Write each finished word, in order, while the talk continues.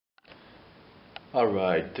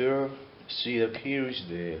Alright, there, see up here is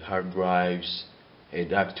the hard drive's head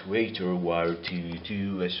actuator wired to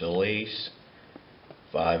two SLAs,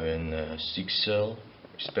 5 and 6 cell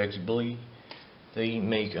respectively. They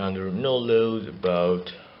make under no load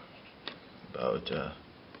about oh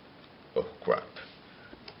crap,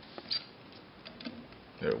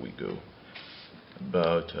 there we go,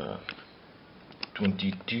 about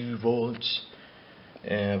 22 volts,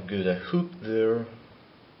 and I've got a hook there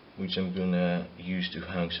which I'm gonna use to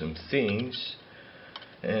hang some things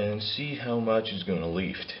and see how much it's gonna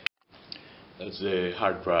lift. That's the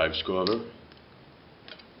hard drive's cover.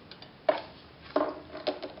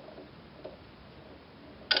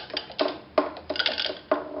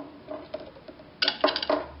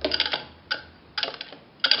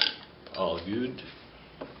 All good.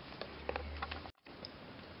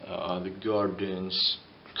 The Guardian's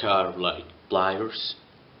carved like pliers.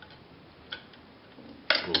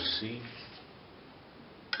 We'll see.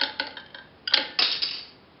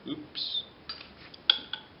 Oops.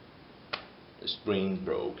 The spring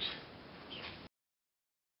broke.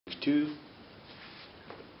 2.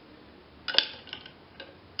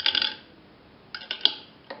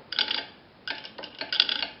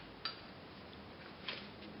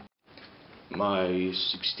 My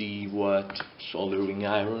 60-watt soldering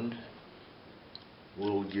iron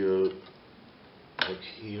will go like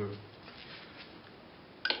here.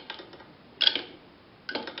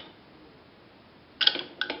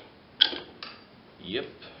 Yep.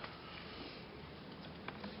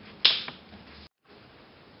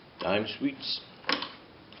 Time switch.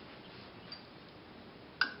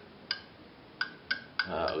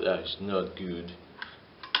 Oh, that's not good.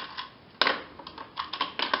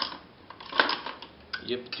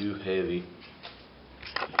 Yep, too heavy.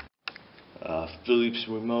 Philips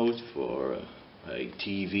remote for a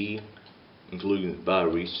TV, including the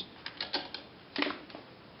batteries.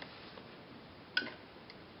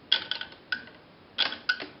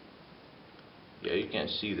 Yeah, you can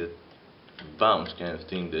see that bounce kind of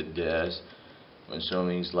thing that does when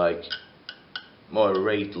something's like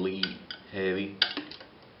moderately heavy.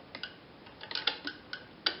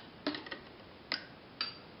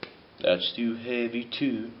 That's too heavy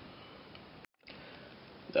too.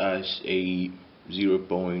 That's a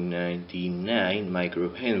 0.99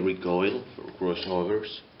 microhenry coil for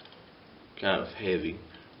crossovers. Kind of heavy.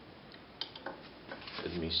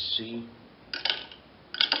 Let me see.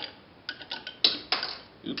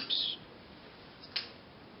 Oops.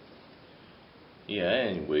 Yeah,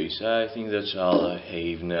 anyways, I think that's all I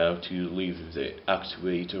have now to leave the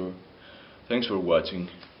actuator. Thanks for watching.